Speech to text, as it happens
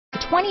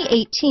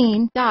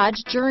2018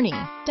 Dodge Journey.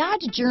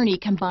 Dodge Journey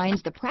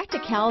combines the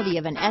practicality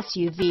of an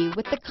SUV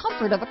with the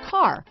comfort of a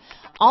car,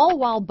 all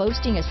while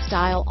boasting a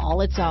style all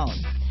its own.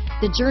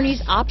 The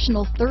Journey's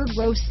optional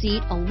third-row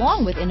seat,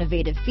 along with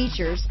innovative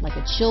features like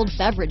a chilled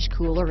beverage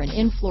cooler and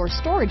in-floor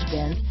storage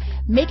bins,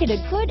 make it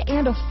a good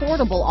and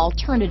affordable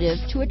alternative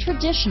to a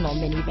traditional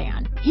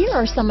minivan. Here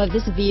are some of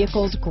this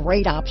vehicle's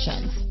great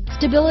options: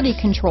 stability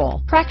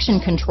control,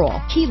 traction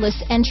control,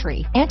 keyless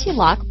entry,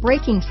 anti-lock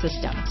braking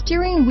system,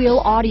 steering wheel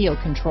audio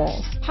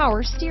controls,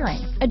 power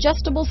steering,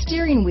 adjustable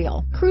steering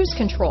wheel, cruise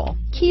control,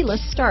 keyless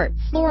start,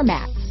 floor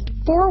mats,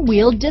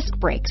 four-wheel disc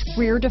brakes,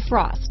 rear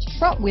defrost,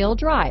 front-wheel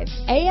drive,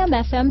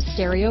 AM/FM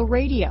stereo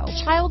radio,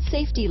 child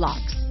safety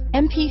locks,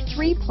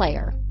 MP3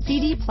 player,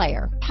 CD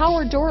player,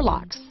 power door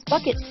locks,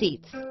 bucket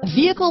seats. A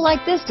vehicle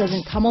like this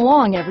doesn't come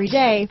along every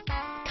day.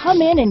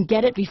 Come in and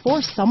get it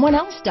before someone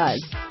else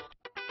does.